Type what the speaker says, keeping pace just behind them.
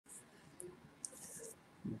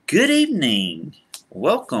Good evening.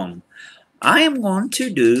 Welcome. I am going to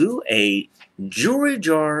do a jewelry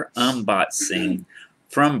jar unboxing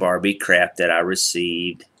from Barbie Craft that I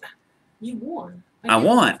received. You won. I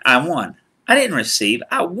won. I didn't receive.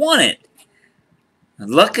 I won it.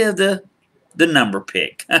 Luck of the number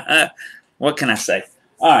pick. What can I say?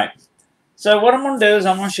 All right. So what I'm going to do is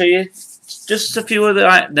I'm going to show you just a few of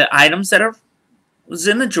the items that was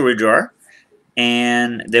in the jewelry jar,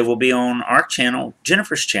 and they will be on our channel,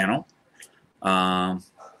 Jennifer's channel. When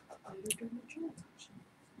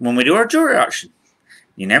we do our jewelry auction.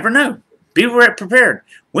 You never know. Be prepared.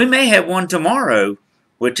 We may have one tomorrow,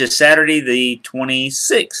 which is Saturday the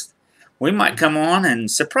 26th. We might come on and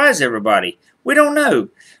surprise everybody. We don't know.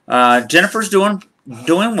 Jennifer's doing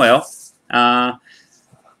well, and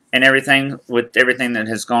everything with everything that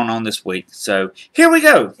has gone on this week. So here we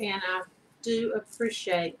go. And I do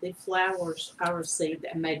appreciate the flowers I received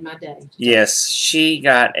that made my day. Yes, she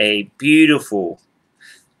got a beautiful,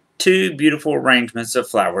 two beautiful arrangements of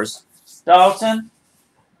flowers. Dalton?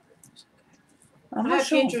 I have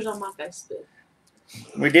pictures on my Facebook.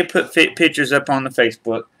 We did put pictures up on the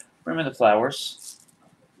Facebook. Remember the flowers?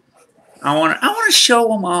 I want to show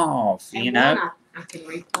them off, and you know. One I can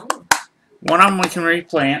replant. One of them we can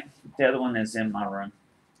replant. The other one is in my room,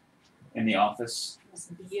 in the office. That's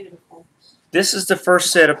beautiful. This is the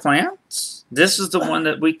first set of plants. This is the one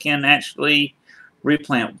that we can actually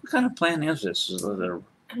replant. What kind of plant is this? I don't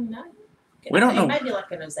know. We don't know. It might be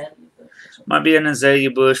like an azalea bush. Might be an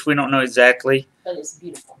azalea bush. We don't know exactly. But it's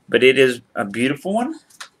beautiful. But it is a beautiful one.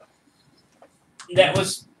 That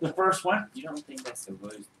was the first one. You don't think that's a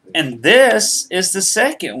rose bush? And this is the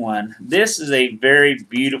second one. This is a very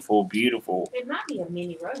beautiful, beautiful. It might be a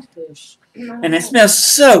mini rose bush. And it smells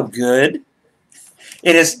so good.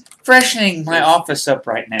 It is freshening my office up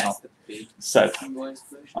right now. So,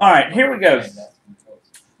 all right, here we go.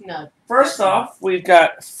 No. First off, we've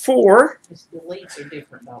got four The leaves are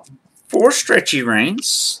different, Dalton. stretchy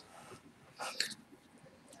rings.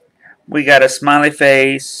 We got a smiley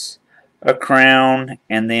face, a crown,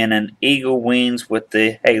 and then an eagle wings with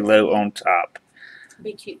the halo on top.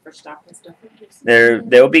 Be cute for stocking stuffers.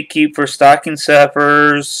 They'll be cute for stocking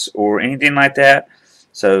stuffers or anything like that.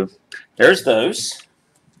 So there's those.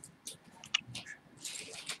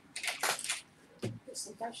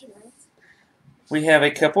 Some fashion rings. We have a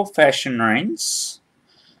couple fashion rings.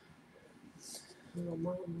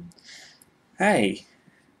 Hey,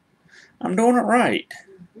 I'm doing it right.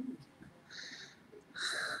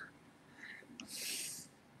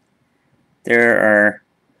 There are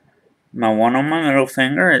my one on my middle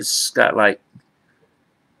finger. It's got like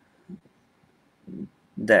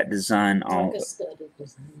that design on Like a studded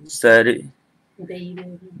design. studded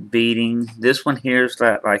Beading. beading. This one here is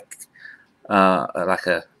like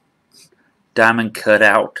a diamond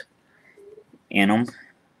cutout in them,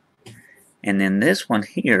 and then this one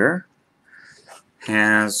here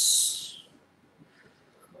has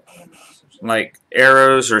like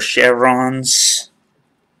arrows or chevrons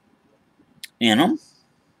in them.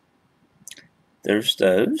 There's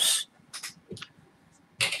those.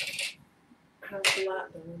 How's the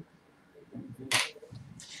light doing?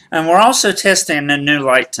 And we're also testing a new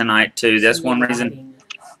light tonight too. That's one reason.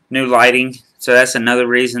 New lighting. So that's another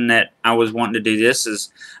reason that I was wanting to do this,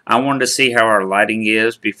 is I wanted to see how our lighting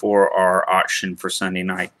is before our auction for Sunday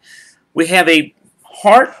night. We have a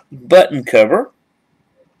heart button cover.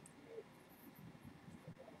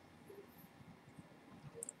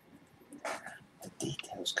 The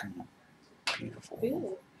details come up beautiful.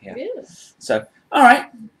 Good. Yeah. Good. So, all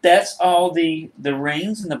right, that's all the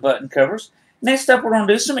rings and the button covers. Next up, we're going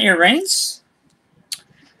to do some earrings.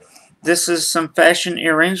 This is some fashion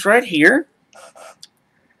earrings right here.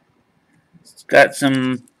 It's got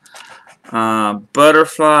some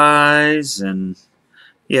butterflies, and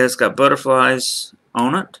yeah, it's got butterflies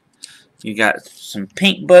on it. You got some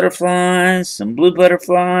pink butterflies, some blue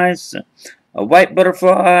butterflies, a white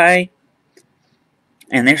butterfly,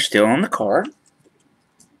 and they're still on the card.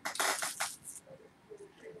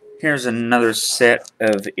 Here's another set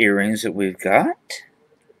of earrings that we've got.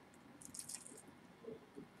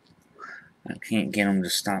 I can't get them to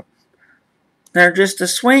stop. They're just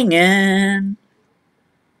a-swinging.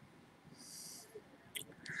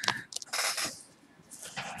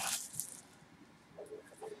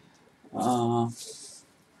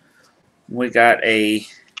 We got a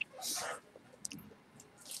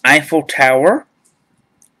Eiffel Tower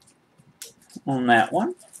on that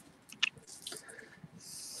one.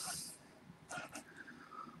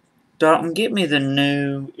 Dalton, get me the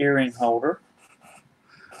new earring holder.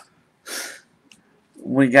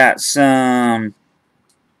 We got some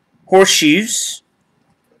horseshoes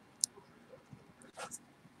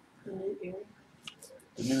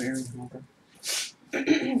New earring holder.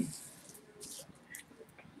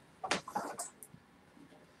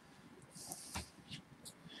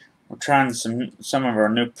 We're trying some of our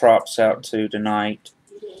new props out too tonight.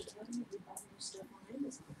 You didn't tell me you bought new stuff on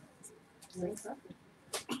Amazon. Very clever.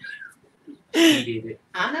 You did it.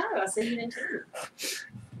 I know. I said you didn't tell me.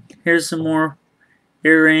 Here's some more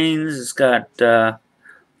earrings. It's got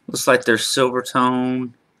looks like they're silver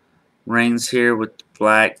tone rings here with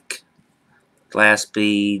black glass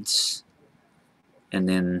beads, and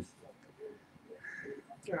then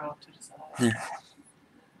You're off to the side. Yeah.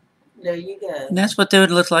 There you go. and that's what they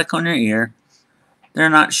would look like on your ear. They're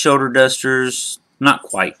not shoulder dusters, not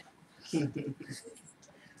quite.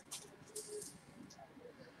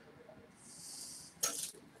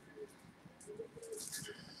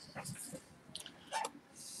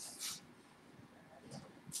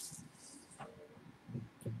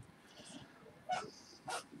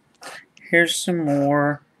 Here's some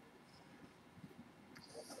more.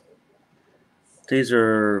 These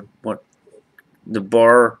are what the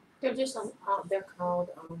bar They're just they're called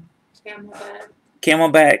camelback.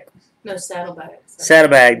 camelback No, saddlebags.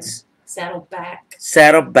 saddlebags. Saddleback.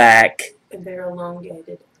 Saddleback And they're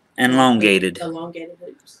elongated. elongated. Elongated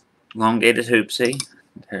hoops. Elongated hoop, see?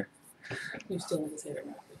 There. You still haven't said it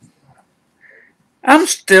right. I'm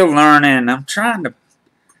still learning. I'm trying to.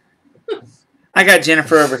 I got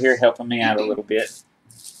Jennifer over here helping me out a little bit.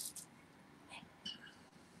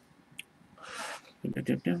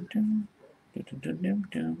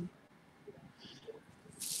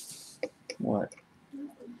 What?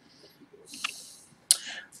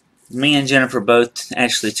 Me and Jennifer both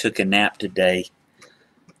actually took a nap today.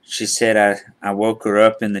 She said I woke her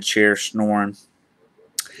up in the chair snoring.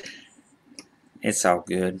 It's all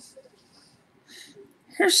good.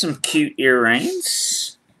 Here's some cute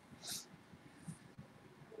earrings.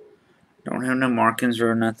 Don't have no markings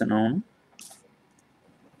or nothing on them.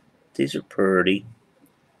 These are pretty.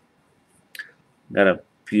 Got a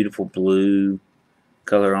beautiful blue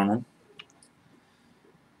color on them.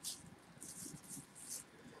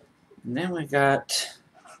 And then we got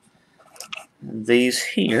these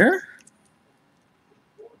here.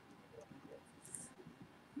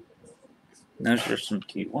 Those are some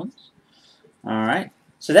cute ones. Alright,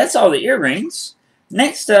 so that's all the earrings.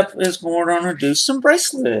 Next up is we're going to do some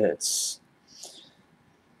bracelets.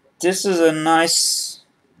 This is a nice...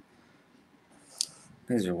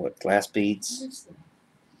 These are what, glass beads?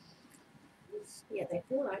 Yeah, they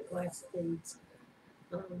feel like glass beads.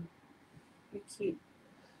 They're cute.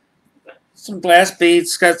 Some glass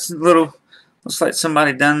beads. Got some little... Looks like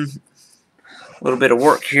somebody done a little bit of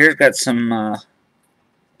work here. Got some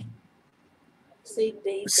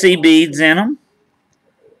seed beads in them.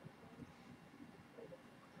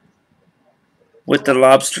 With the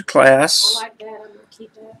lobster clasp. I like that. I'm going to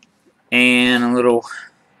keep that. And a little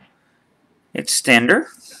extender.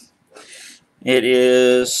 It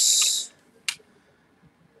is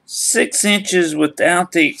 6 inches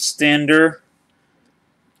without the extender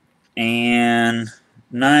and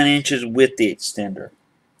 9 inches with the extender.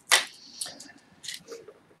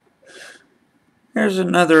 Here's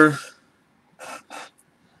another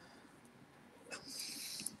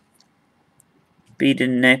beaded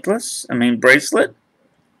necklace, bracelet.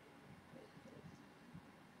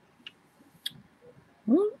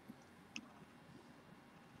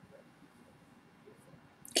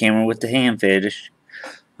 Camera with the hand fetish.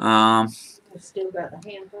 I still got the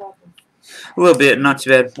hand problem. A little bit, not too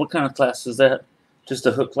bad. What kind of clasp is that? Just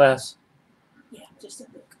a hook clasp? Yeah, just a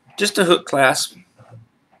hook. Just a hook clasp.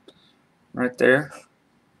 Right there.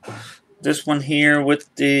 This one here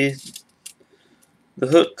with the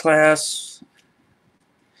hook clasp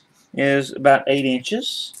is about 8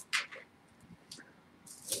 inches.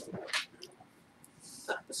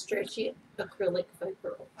 Stretchy acrylic faux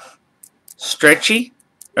pearl. Stretchy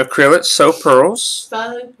acrylic faux pearls.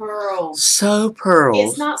 Faux pearls. So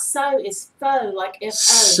pearls. It's not so, it's faux, like F-O.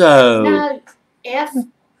 So. No,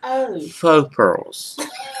 F-O. Faux pearls.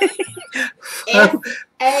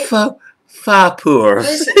 F-A. Faux pearls.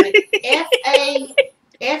 Listen, F-A.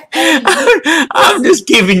 I'm just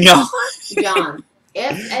giving y'all. John,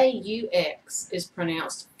 F-A-U-X is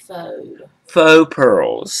pronounced faux. Faux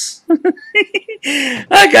pearls.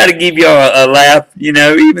 I gotta give y'all a laugh,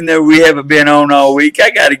 even though we haven't been on all week. I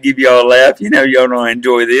gotta give y'all a laugh. Y'all don't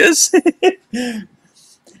enjoy this. It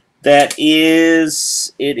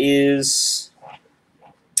is. If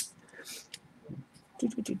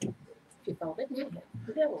you fold it in half,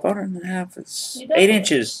 Fold it in half. It's 8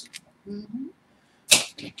 inches. Mm-hmm.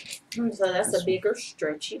 So that's a bigger,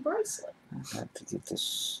 stretchy bracelet. I have to get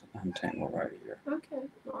this untangled right here. Okay,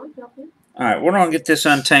 well, I'm helping. Alright, we're going to get this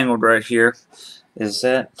untangled right here. Is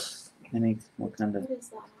that any, what kind of? What is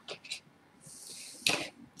that?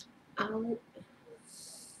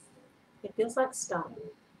 It feels like stone.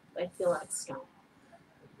 They feel like stone.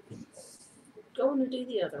 Go on and do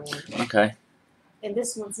the other one. Okay. And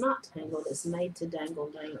this one's not tangled. It's made to dangle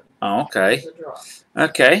down. Oh, okay. The drop.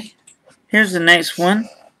 Okay. Here's the next one.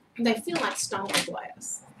 They feel like stone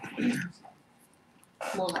glass.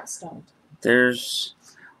 More like stone. There's,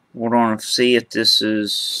 we're going to see if this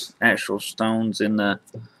is actual stones in the,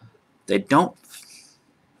 they don't.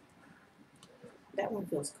 That one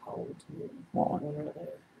feels cold to me. What one? One right there.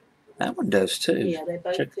 That one does too. Yeah, they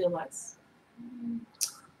both Check. feel like.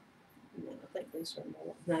 No, I think these are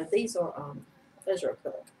more. No, these are those are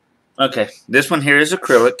acrylic. Okay, this one here is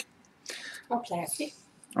acrylic. Or plastic.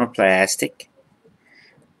 Or plastic.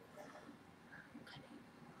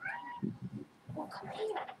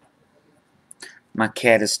 My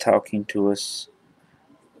cat is talking to us.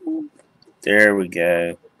 There we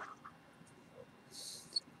go.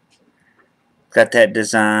 Got that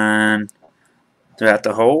design throughout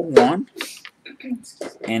the whole one.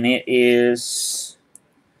 And it is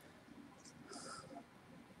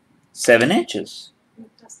 7 inches.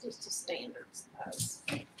 That's just a standard size.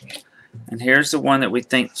 And here's the one that we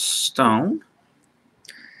think stone.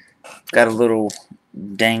 Got a little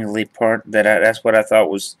dangly part that that's what I thought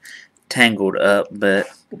was tangled up, but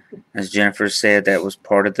as Jennifer said, that was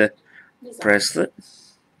part of the bracelet.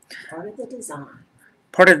 Part of the design.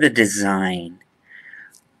 Part of the design.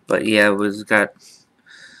 But yeah, we've got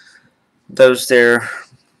those there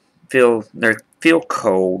feel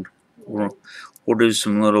cold. We'll do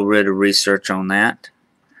some little bit of research on that.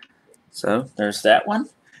 So there's that one.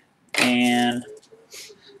 And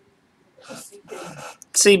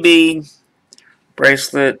CB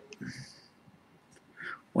bracelet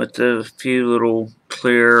with a few little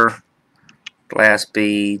clear glass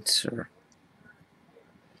beads.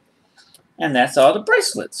 And that's all the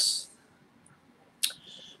bracelets.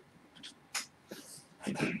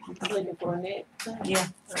 Looking for a neck? Yeah.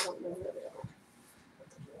 I don't know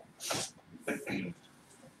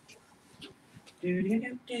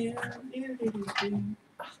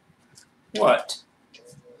What?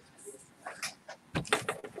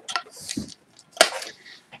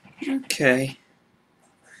 Okay.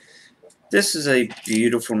 This is a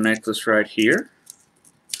beautiful necklace right here.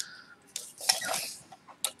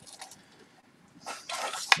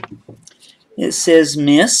 It says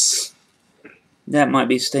Miss. That might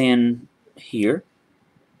be staying here.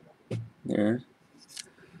 There.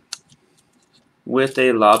 With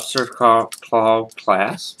a lobster claw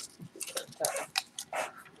clasp.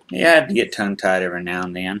 Yeah, I had to get tongue-tied every now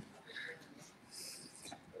and then.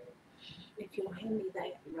 If you'll hand me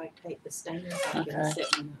that and rotate the stand, I can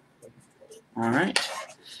set them up. Alright.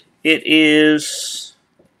 It is...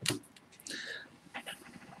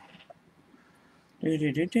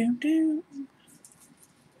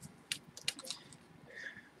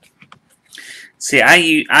 See, I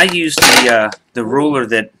used the ruler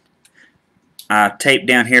that I taped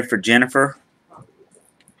down here for Jennifer.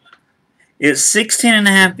 It's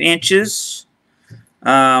 16.5 inches,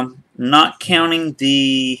 not counting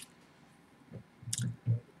the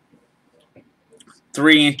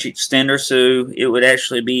 3-inch extender, so it would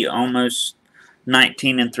actually be almost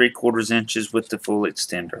 19 3/4 inches with the full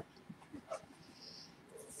extender.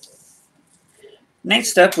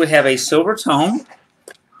 Next up, we have a silver tone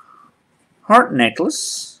heart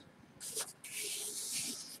necklace.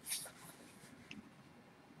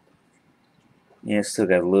 Yeah, still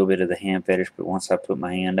got a little bit of the hand fetish, but once I put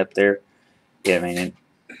my hand up there, yeah, I mean, it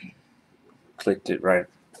clicked it right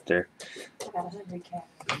there. I got a hungry cat.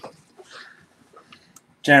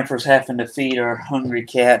 Jennifer's having to feed our hungry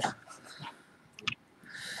cat.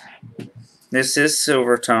 This is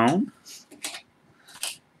silver tone.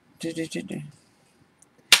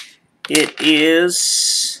 It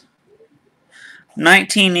is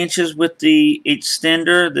 19 inches with the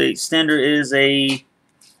extender. The extender is a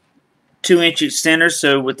 2-inch extender,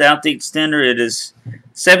 so without the extender it is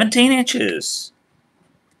 17 inches.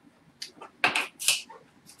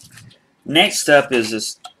 Next up is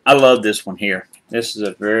this. I love this one here. This is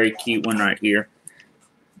a very cute one right here.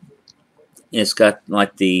 It's got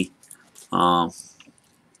like the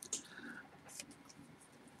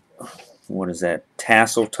what is that,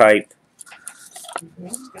 tassel type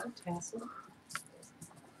Got a tassel.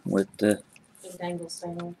 with the It dangles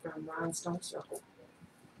down from rhinestone circle.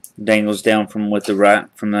 dangles down from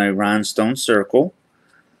the rhinestone circle.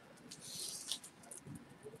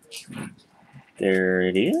 There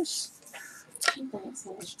it is. she thinks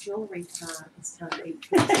when it's jewelry time, it's time to eat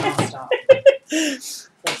treats nonstop.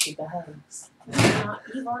 But she behaves.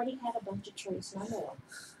 You've already had a bunch of treats, no more.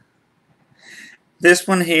 This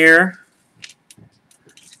one here,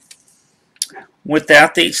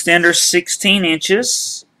 without the extender, 16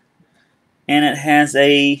 inches, and it has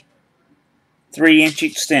a 3-inch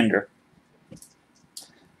extender.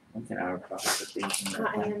 Okay, I am doing that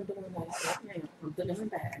right now. I'm putting them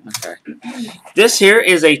back. Okay. This here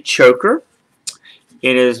is a choker.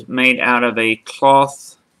 It is made out of a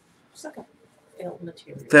cloth. It's like a felt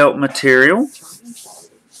material. Felt material.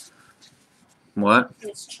 What?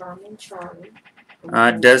 It's Charming Charlie.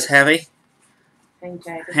 It does have a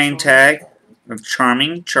hang tag of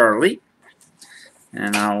Charming Charlie.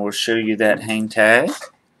 And I will show you that hang tag.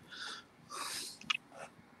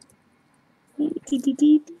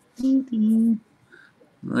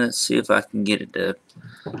 Let's see if I can get it to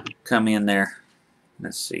come in there.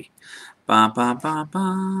 Let's see. Ba ba ba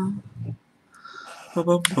ba. Ba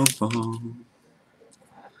ba ba ba.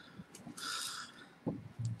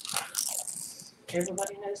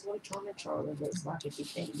 Everybody knows what a Charming Charlie looks like. If you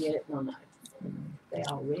can't get it, no. They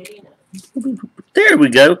already know. There we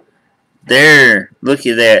go. There. Look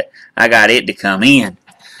at that. I got it to come in.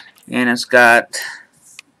 And it's got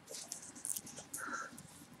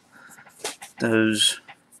those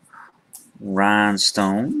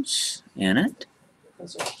rhinestones in it.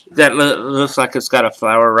 That looks like it's got a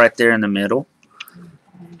flower right there in the middle.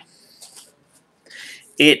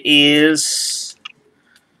 It is,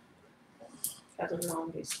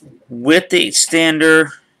 with the extender,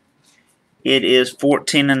 it is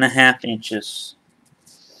 14.5 inches.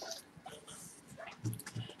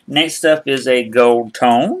 Next up is a gold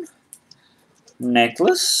tone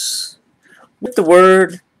necklace with the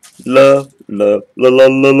word love, love, love,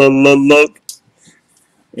 love, love, love, love.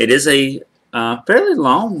 It is a fairly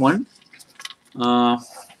long one.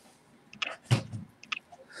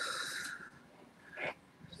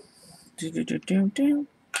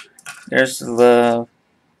 There's the love.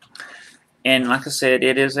 And like I said,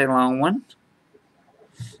 it is a long one.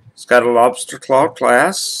 It's got a lobster claw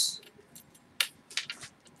clasp.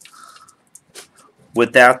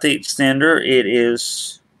 Without the extender, it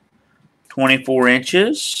is 24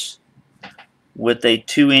 inches with a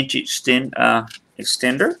 2-inch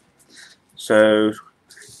extender. So,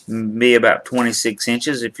 be about 26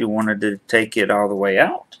 inches if you wanted to take it all the way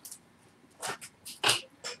out.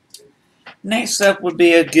 Next up would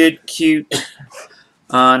be a good, cute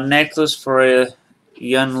necklace for a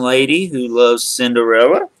young lady who loves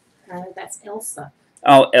Cinderella. That's Elsa.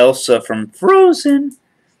 Oh, Elsa from Frozen.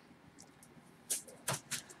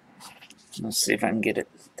 Let's see if I can get it.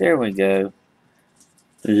 There we go.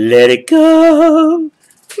 Let it go.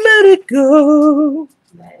 Let it go.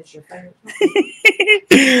 That is your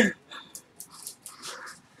favorite.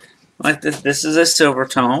 Like this. This is a silver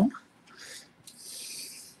tone.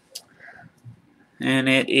 And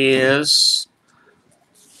it is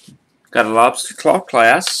got a lobster claw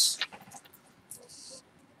clasp.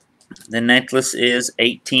 The necklace is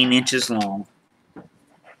 18 inches long.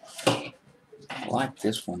 I like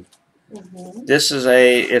this one. This is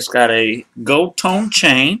it's got a gold tone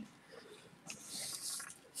chain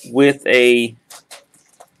with a,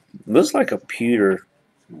 looks like a pewter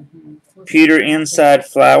inside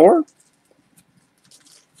flower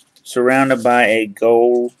surrounded by a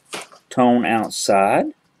gold tone outside.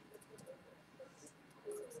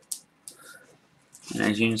 And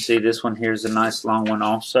as you can see, this one here is a nice long one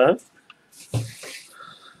also.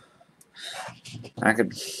 I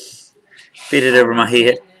could fit it over my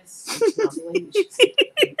head.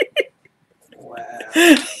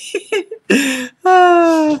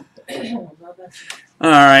 Wow.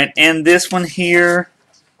 Alright, and this one here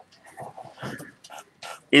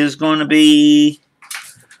is going to be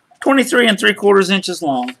 23 3/4 inches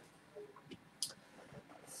long.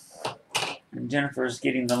 And Jennifer is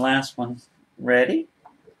getting the last one ready.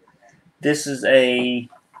 This is a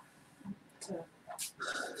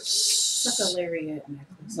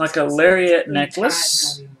like a lariat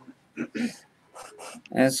necklace. And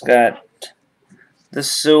it's got the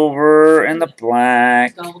silver and the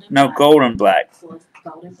black. Golden black.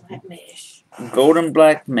 Golden black mesh. Golden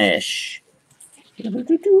black mesh.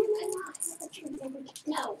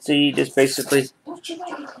 So you just basically,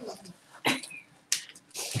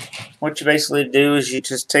 what you basically do is you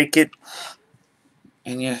just take it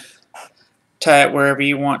and you tie it wherever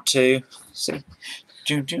you want to. See?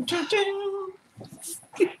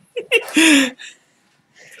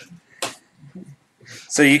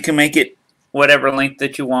 So you can make it whatever length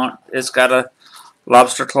that you want. It's got a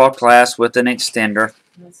lobster claw clasp with an extender.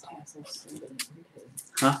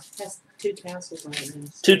 Huh? 2 tassels on the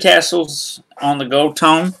knees. 2 tassels on the gold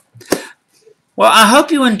tone. Well, I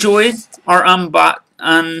hope you enjoyed our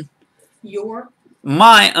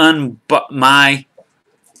my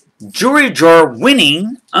jewelry jar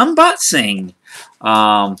winning unboxing.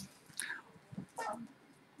 I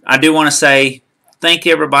do want to say thank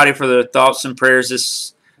you everybody for their thoughts and prayers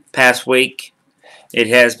this past week. It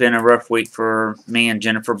has been a rough week for me and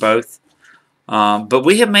Jennifer both. But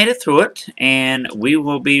we have made it through it, and we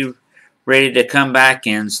will be ready to come back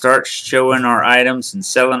and start showing our items and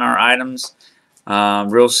selling our items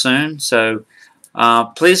real soon. So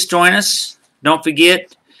please join us. Don't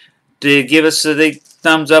forget to give us the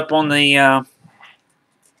thumbs up on the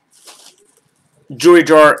jewelry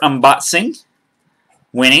jar unboxing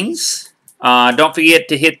winnings. Don't forget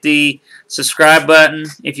to hit the subscribe button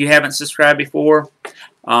if you haven't subscribed before.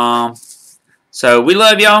 So we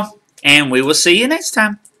love y'all, and we will see you next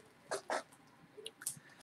time.